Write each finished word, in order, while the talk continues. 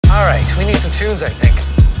right, we need some tunes, I think.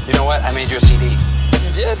 You know what? I made you a CD.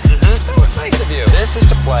 You did? That was nice of you. This is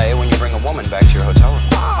to play when you bring a woman back to your hotel room.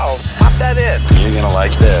 Oh, pop that in. You're gonna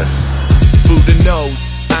like this. Buddha knows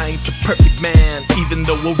I ain't the perfect man, even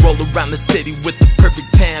though we'll roll around the city with the perfect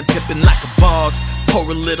tan, tipping like a boss. Pour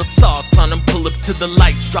a little sauce on 'em, pull up to the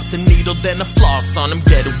lights, drop the needle, then a floss on 'em.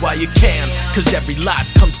 Get it while you can, cause every life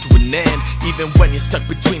comes to an end. Even when you're stuck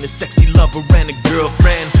between a sexy lover and a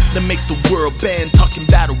girlfriend that makes the world bend, talking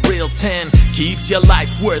about a real 10 keeps your life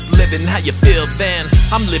worth living. How you feel then?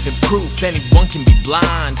 I'm living proof anyone can be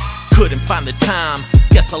blind. Couldn't find the time,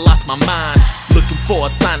 guess I lost my mind. Looking for a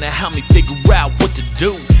sign to help me figure out what to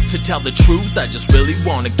do. To tell the truth, I just really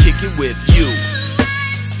wanna kick it with you.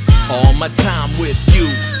 All my time with you,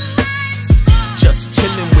 just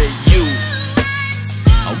chilling with you.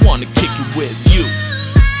 I wanna kick it with you.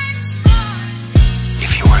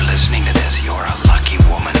 If you are listening to this, you're a lucky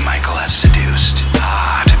woman Michael has seduced.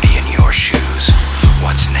 Ah, to be in your shoes.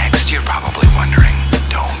 What's next, you're probably wondering.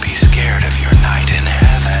 Don't be scared of your night in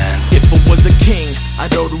heaven. If I was a king,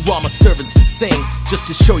 I'd order all my servants to sing, just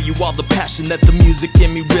to show you all the passion that the music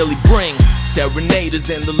in me really bring. Serenaders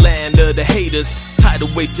in the land of the haters, tired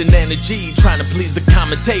of wasting energy trying to please the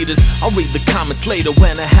commentators. I'll read the comments later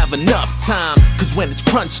when I have enough time, cause when it's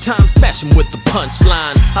crunch time, smash them with the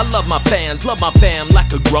punchline. I love my fans, love my fam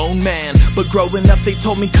like a grown man, but growing up they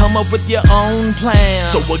told me come up with your own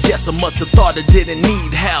plan. So I guess I must have thought I didn't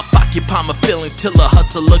need help. Occupy my feelings till a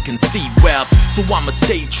hustler can see wealth. So I'ma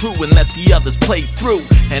stay true and let the others play through.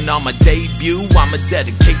 And on my debut, I'ma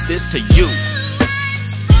dedicate this to you.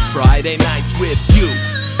 Friday nights with you,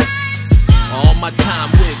 all my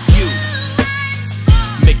time with you,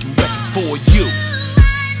 making records for you.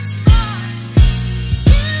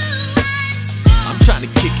 I'm trying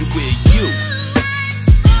to kick it with you,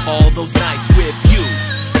 all those nights with you,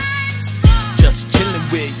 just chilling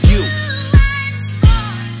with you.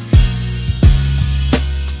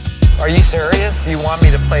 Are you serious? You want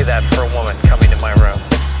me to play that for a woman coming to my room?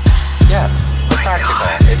 Yeah,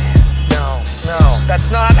 practical. No,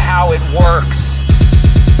 that's not how it works.